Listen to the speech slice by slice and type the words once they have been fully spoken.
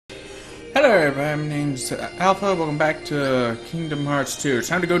Hello everybody, my name's Alpha, welcome back to Kingdom Hearts 2. It's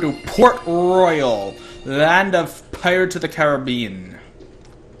time to go to Port Royal, land of Pirates of the Caribbean.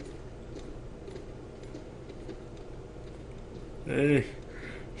 Hey.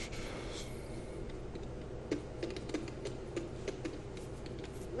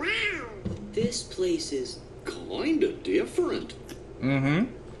 Wow, this place is kinda different. Mm-hmm.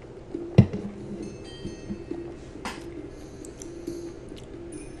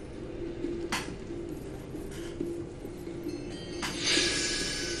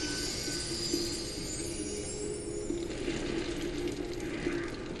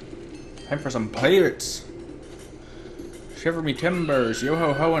 Time for some pirates. Shiver me timbers,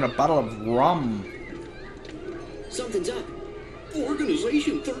 yo-ho-ho, and a bottle of rum. Something's up.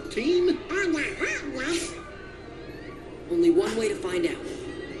 Organization 13? Only one way to find out.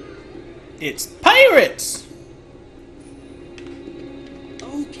 It's pirates!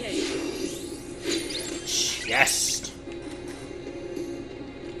 Okay. Chest.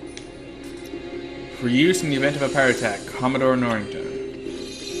 For use in the event of a pirate attack, Commodore Norrington.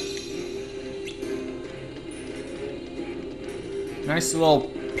 Nice little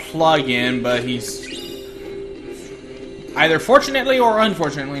plug-in, but he's either fortunately or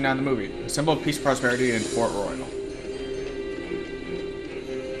unfortunately not in the movie. A symbol of peace and prosperity in Port Royal.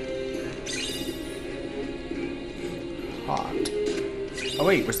 Hot. Oh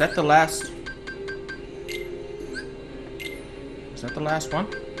wait, was that the last? Was that the last one?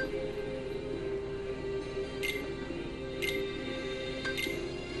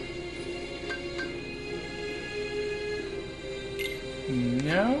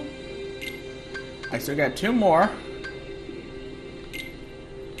 No. I still got two more.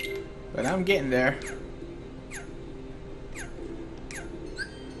 But I'm getting there.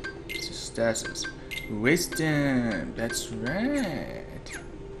 Stasis. Wisdom. That's right.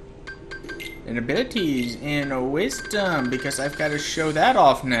 And abilities and wisdom, because I've got to show that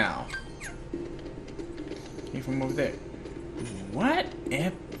off now. Came from over there.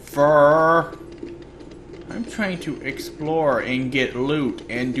 Whatever. I'm trying to explore and get loot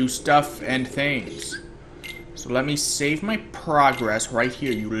and do stuff and things. So let me save my progress right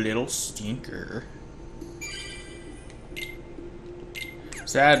here, you little stinker.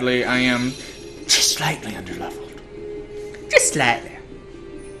 Sadly, I am just slightly underleveled. Just slightly.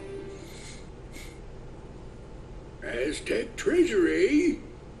 Aztec treasury?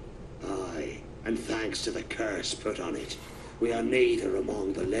 Aye, and thanks to the curse put on it, we are neither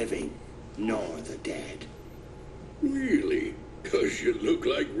among the living nor the dead. Really? 'Cause you look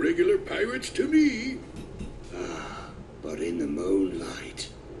like regular pirates to me. But in the moonlight,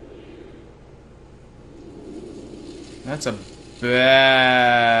 That's a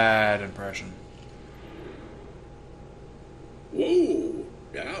bad impression. Whoa,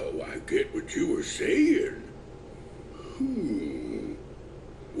 now I get what you were saying.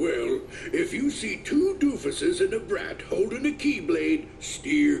 Well, if you see two doofuses and a brat holding a keyblade,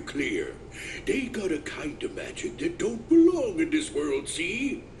 steer clear. They got a kind of magic that don't belong in this world,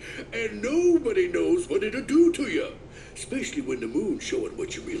 see? And nobody knows what it'll do to you, especially when the moon's showing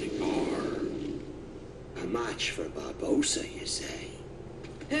what you really are. a match for Barbosa, you say?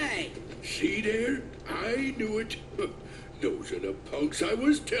 Hey! See there? I knew it. Those are the punks I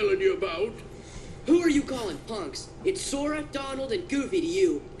was telling you about. Who are you calling punks? It's Sora, Donald, and Goofy to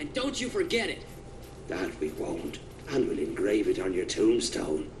you, and don't you forget it. That we won't, and we'll engrave it on your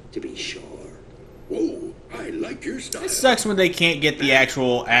tombstone, to be sure. Whoa, I like your style. It sucks when they can't get the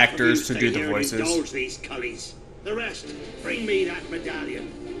actual actors to do the voices. Indulge these cullies. The rest, bring me that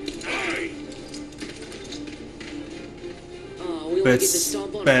medallion. Aye. Oh, we want to get the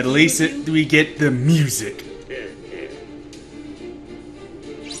stomp on But at least we get the music.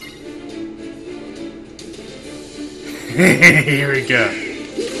 Here we go.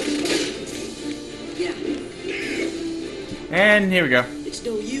 Yeah, And here we go. it's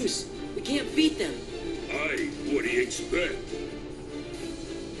no use. We can't beat them. Aye, what do you expect?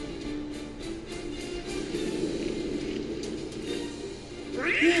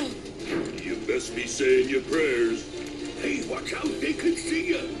 You best be saying your prayers. Hey, watch out, they can see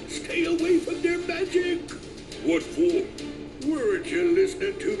you. Stay away from their magic. What for? Weren't you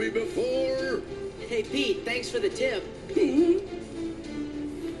listening to me before? Hey, Pete, thanks for the tip.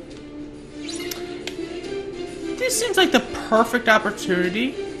 This seems like the perfect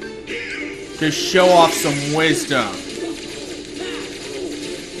opportunity to show off some wisdom.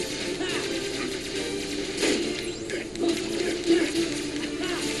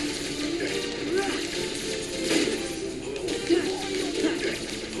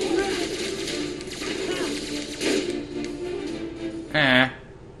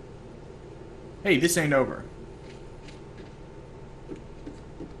 Hey, this ain't over.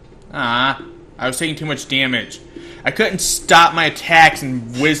 Ah, I was taking too much damage. I couldn't stop my attacks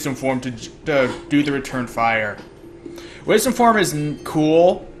in Wisdom form to do the return fire. Wisdom form is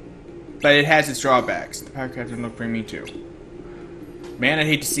cool, but it has its drawbacks. The Pirate Captain looked pretty mean too. Man, I'd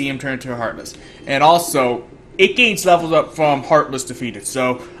hate to see him turn into a Heartless. And also, it gains levels up from Heartless defeated,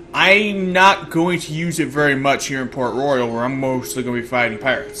 so I'm not going to use it very much here in Port Royal, where I'm mostly going to be fighting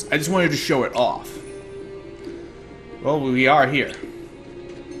pirates. I just wanted to show it off. Well, we are here.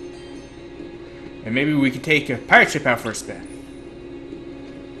 And maybe we could take a pirate ship out for a spin.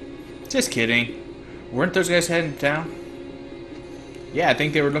 Just kidding. Weren't those guys heading down? Yeah, I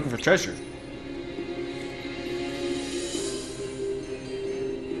think they were looking for treasure.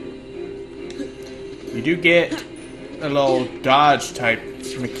 You do get a little dodge type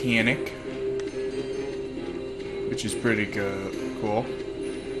mechanic, which is pretty good, cool.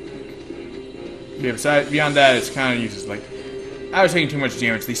 Yeah, beyond that, it's kind of useless. Like, I was taking too much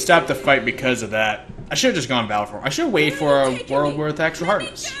damage. They stopped the fight because of that. I should have just gone battle for him. I should have waited for a world with actual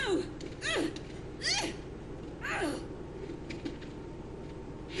Heartless.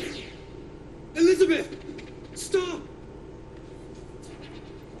 Elizabeth! Stop!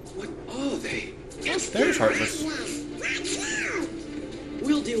 What are they? There's Heartless.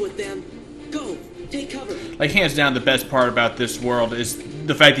 We'll deal with them. Go, take cover. Like, hands down, the best part about this world is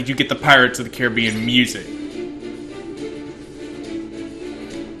the fact that you get the Pirates of the Caribbean music.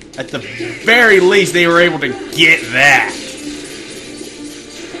 At the very least, they were able to get that.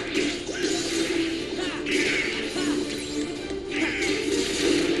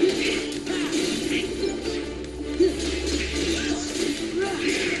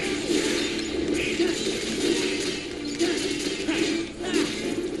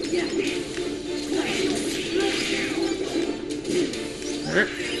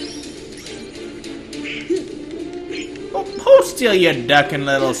 Hold still, you ducking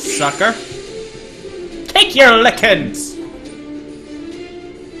little sucker. Take your lickings!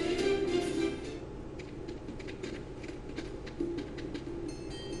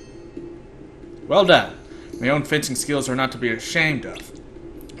 Well done. My own fencing skills are not to be ashamed of.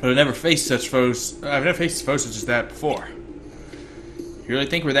 But I've never faced such foes. I've never faced foes such as that before. You really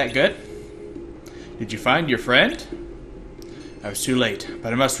think we're that good? Did you find your friend? I was too late,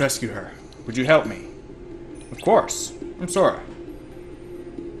 but I must rescue her. Would you help me? Of course. I'm Sora.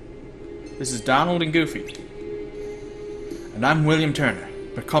 This is Donald and Goofy. And I'm William Turner,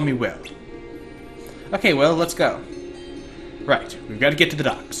 but call me Will. Okay, Will, let's go. Right, we've got to get to the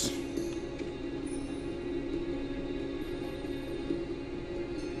docks.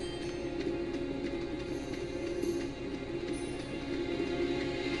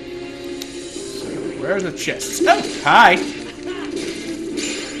 Where are the chests? Oh, hi!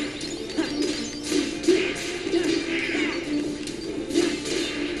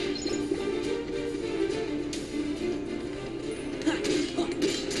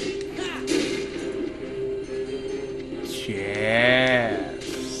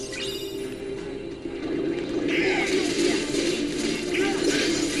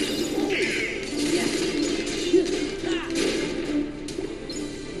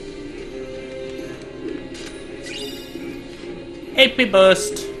 AP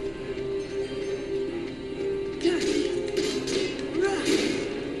burst.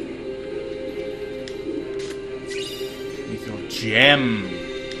 Lethal gem.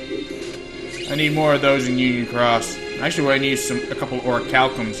 I need more of those in Union Cross. Actually, I need a couple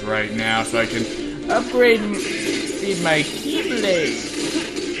orichalcums right now so I can upgrade my Keyblade.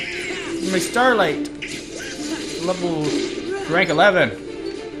 My Starlight. Level rank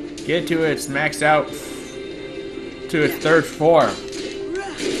 11. Get to its maxed out to its third form,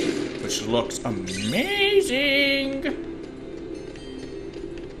 which looks amazing.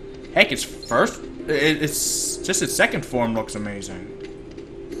 Heck, its first, it's just its second form looks amazing.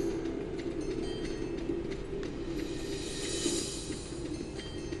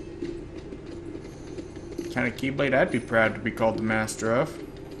 Kind of Keyblade I'd be proud to be called the master of.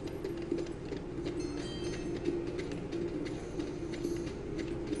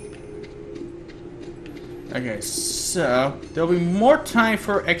 Okay, so there'll be more time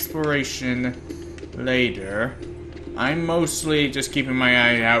for exploration later. I'm mostly just keeping my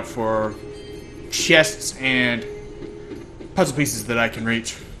eye out for chests and puzzle pieces that I can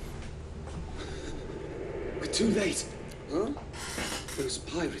reach. We're too late. Huh? Those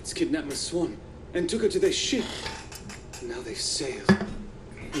pirates kidnapped Miss Swan and took her to their ship. Now they've sailed.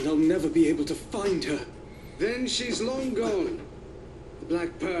 And I'll never be able to find her. Then she's long gone. The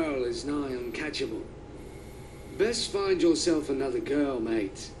Black Pearl is nigh uncatchable. Best find yourself another girl,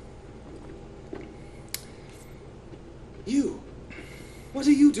 mate. You! What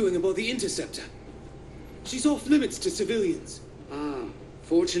are you doing aboard the Interceptor? She's off limits to civilians. Ah,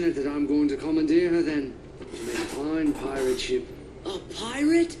 fortunate that I'm going to commandeer her then. She'll make a fine pirate ship. A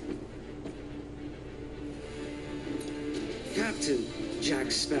pirate? Captain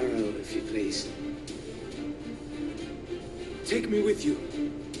Jack Sparrow, if you please. Take me with you.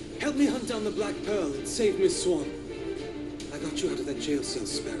 Help me hunt down the Black Pearl and save Miss Swan. I got you out of that jail cell,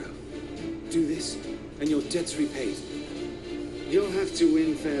 Sparrow. Do this, and your debt's repaid. You'll have to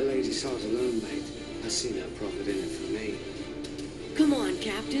win fair lady's heart alone, mate. I see no profit in it for me. Come on,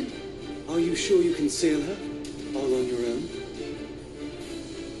 Captain. Are you sure you can sail her? All on your own?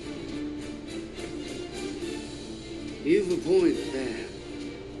 You've a point there.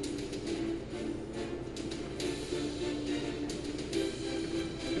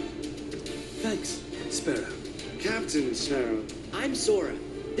 Thanks, Sparrow. Captain Sparrow. I'm Sora.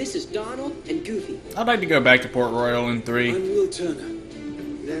 This is Donald and Goofy. I'd like to go back to Port Royal in 3. I'm Will Turner.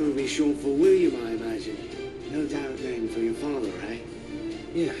 That would be short for William, I imagine. No doubt named for your father, eh?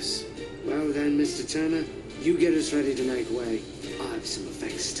 Yes. Well then, Mr. Turner, you get us ready to make way. I have some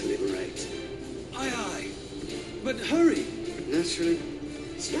effects to liberate. Aye, aye. But hurry! Naturally.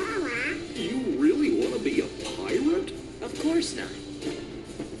 You really want to be a pirate? Of course not.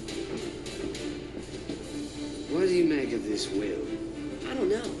 What do you make of this will? I don't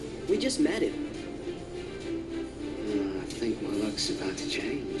know. We just met him. I think my luck's about to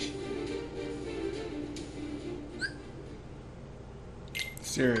change.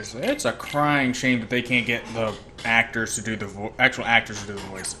 Seriously, it's a crying shame that they can't get the actors to do the actual actors to do the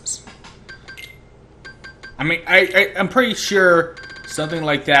voices. I mean, I'm pretty sure something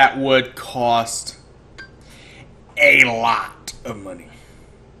like that would cost a lot of money.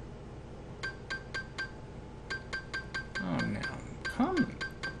 Oh, now,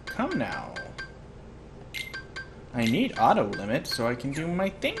 come now. I need auto limit so I can do my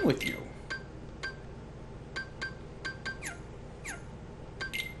thing with you.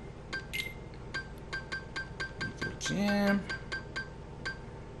 Jam.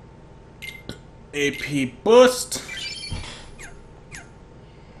 AP boost.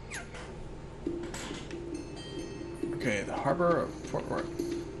 Okay, the harbor of Port Royal.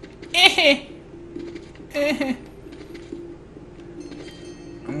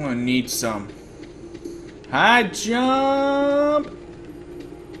 I'm gonna need some high jump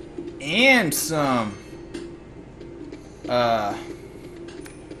and some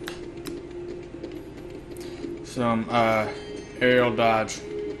aerial dodge.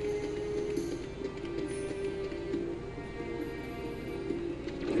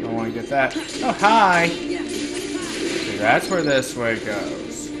 I don't want to get that. Oh, hi! So that's where this way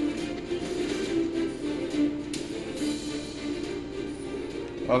goes.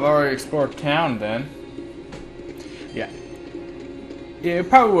 Well, I've already explored town then. Yeah. Yeah, it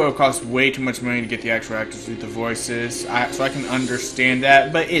probably will cost way too much money to get the actual actors to do the voices, so I can understand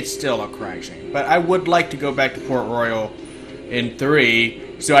that, but it's still a crying shame. But I would like to go back to Port Royal in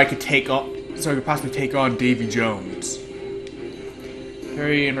 3, so I could possibly take on Davy Jones.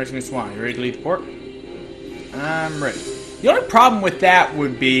 Harry and Racing Swan, you ready to leave the port? I'm ready. The only problem with that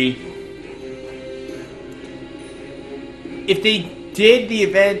would be if they did the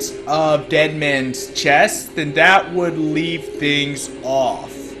events of Dead Man's Chest, then that would leave things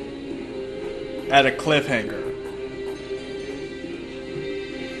off at a cliffhanger.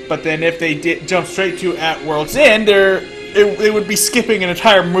 But then if they did jump straight to At World's End, they would be skipping an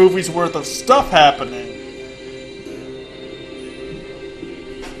entire movie's worth of stuff happening.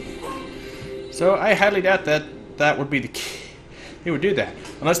 So I highly doubt that would be the key. They would do that.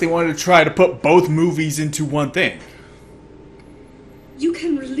 Unless they wanted to try to put both movies into one thing. You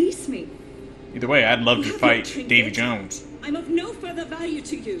can release me. Either way, I'd love You to have fight no trinket. Davy Jones. I'm of no further value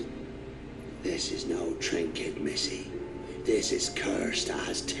to you. This is no trinket, Missy. This is cursed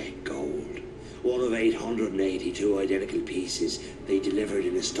Aztec gold. One of 882 identical pieces they delivered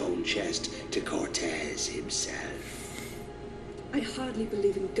in a stone chest to Cortez himself. I hardly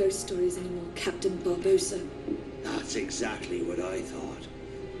believe in ghost stories anymore, Captain Barbosa. That's exactly what I thought.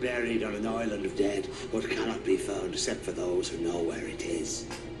 Buried on an island of dead, but cannot be found except for those who know where it is.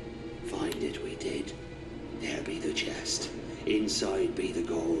 Find it we did. There be the chest. Inside be the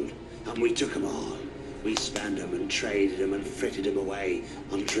gold. And we took 'em all. We spent 'em and traded 'em and fritted 'em away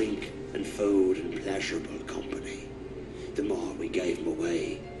on drink and food and pleasurable company. The more we gave 'em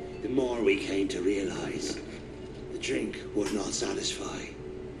away, the more we came to realize the drink would not satisfy,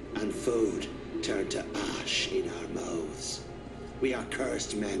 and food turned to ash in our mouths. We are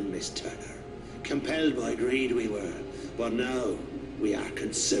cursed men, Miss Turner. Compelled by greed we were, but now we are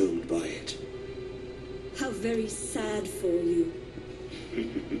consumed by it. How very sad for you.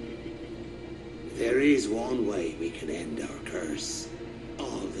 There is one way we can end our curse.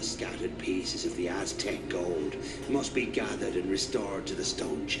 All the scattered pieces of the Aztec gold must be gathered and restored to the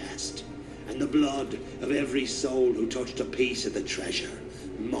stone chest. And the blood of every soul who touched a piece of the treasure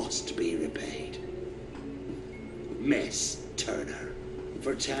must be repaid. Miss Turner,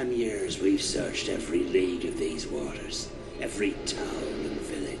 for 10 years we've searched every league of these waters, every town and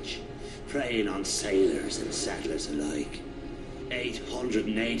village, preying on sailors and settlers alike.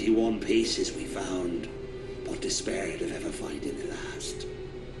 881 pieces we found, but despaired of ever finding the last.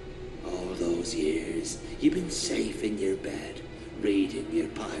 All those years, you've been safe in your bed, reading your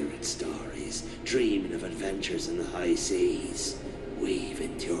pirate stories, dreaming of adventures in the high seas. We've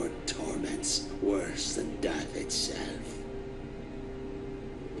endured torments worse than death itself.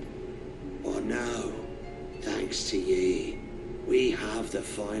 But now, thanks to ye, we have the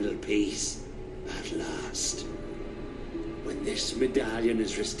final piece at last. When this medallion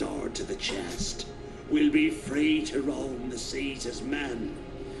is restored to the chest, we'll be free to roam the seas as men.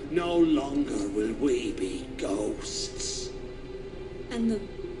 No longer will we be ghosts. And the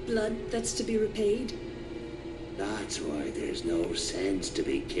blood that's to be repaid? That's why there's no sense to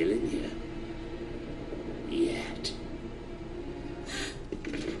be killing you. Yet.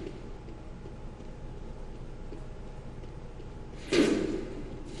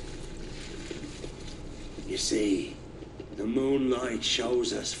 You see, the moonlight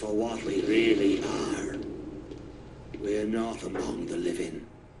shows us for what we really are. We're not among the living,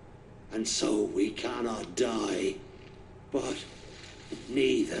 and so we cannot die, but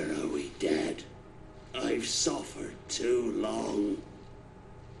neither are we dead. I've suffered too long.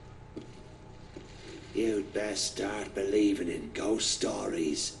 You'd best start believing in ghost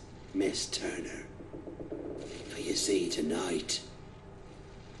stories, Miss Turner. For you see, tonight,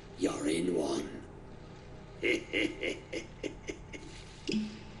 you're in one.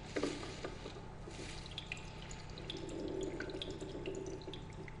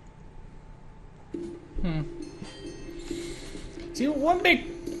 See, one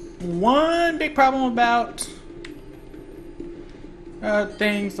big problem about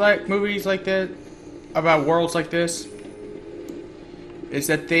things like movies like that, about worlds like this, is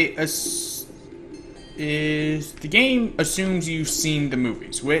that the game assumes you've seen the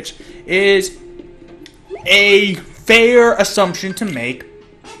movies, which is a fair assumption to make,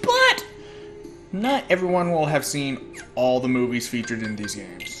 but not everyone will have seen all the movies featured in these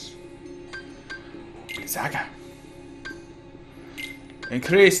games. Saga.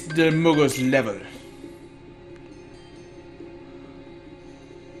 Increase the Muggle's level.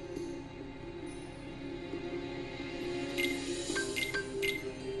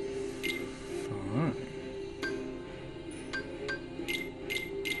 Fine.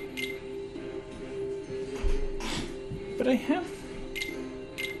 But I have...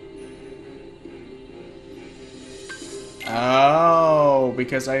 Oh,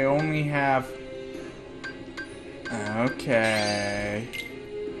 because I only have... Okay.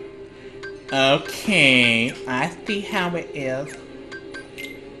 Okay, I see how it is.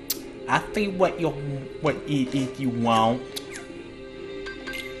 I see what you want.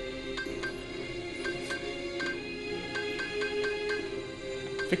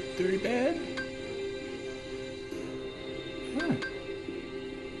 Victory bed? Huh.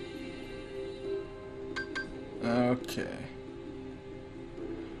 Okay.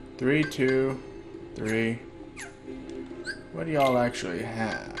 3, 2, 3. What do y'all actually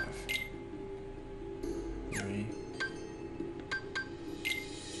have? 3, 2,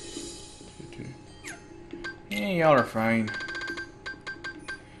 2. Yeah, y'all are fine.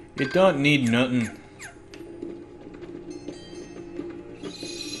 You don't need nothing.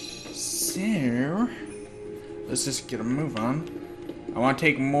 So, let's just get a move on. I want to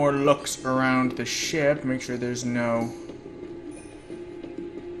take more looks around the ship, make sure there's no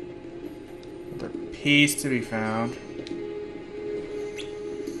other piece to be found.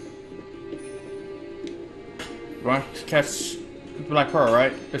 You want to catch Black Pearl,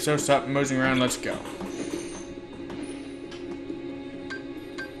 right? If so, stop moseying around, let's go.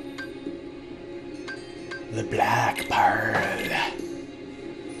 The Black Pearl.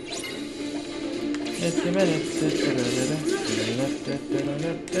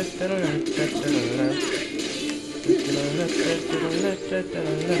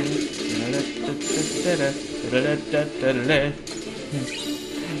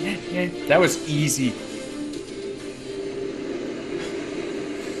 That was easy.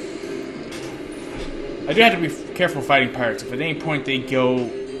 I do have to be careful fighting pirates. If at any point they go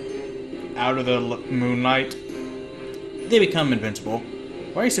out of the moonlight, they become invincible.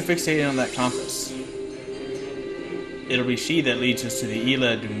 Why are you so fixated on that compass? it'll be she that leads us to the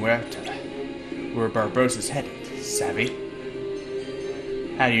Isla de Muerta, where Barbosa's headed. Savvy?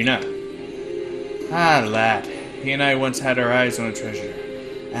 How do you know? Ah, lad. He and I once had our eyes on a treasure.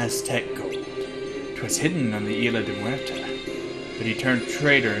 Aztec gold. 'Twas hidden on the Isla de Muerta, but he turned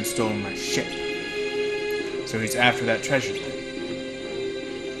traitor and stole my ship. So he's after that treasure then.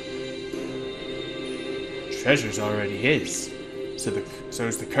 Treasure's already his, so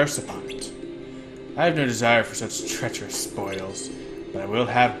is the curse upon it. I have no desire for such treacherous spoils, but I will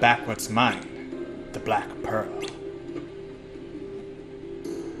have back what's mine, the Black Pearl.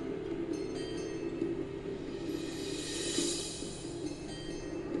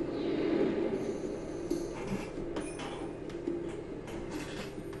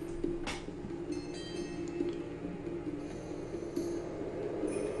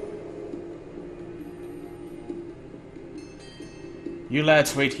 You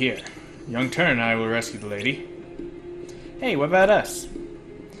lads wait here. Young Turn and I will rescue the lady. Hey, what about us?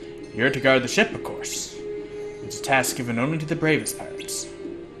 You're to guard the ship, of course. It's a task given only to the bravest pirates.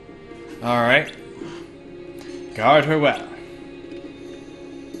 Alright. Guard her well.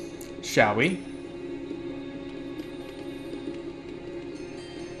 Shall we?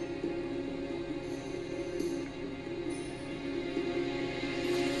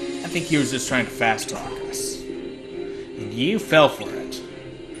 I think he was just trying to fast talk us. And you fell for it.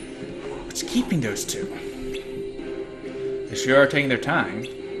 What's keeping those two? They sure are taking their time.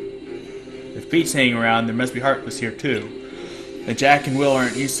 If Pete's hanging around, there must be Heartless here too. And Jack and Will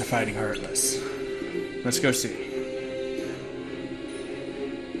aren't used to fighting Heartless. Let's go see.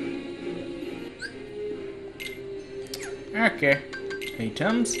 Okay.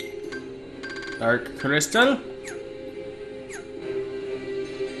 Items. Dark Crystal.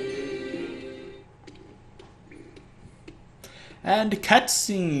 And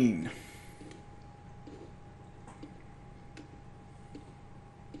cutscene.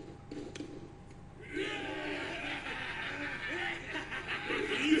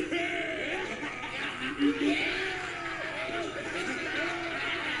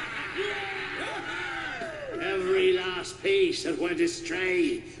 Every last piece that went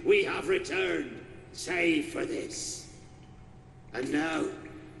astray, we have returned, save for this. And now,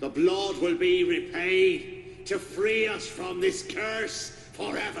 the blood will be repaid to free us from this curse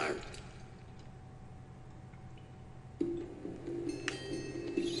forever.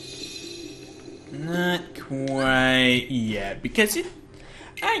 Not quite yet, because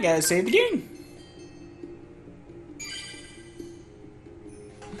I gotta save the game.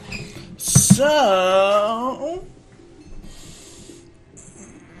 So,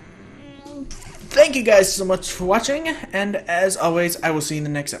 thank you guys so much for watching, and as always, I will see you in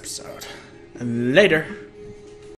the next episode. Later.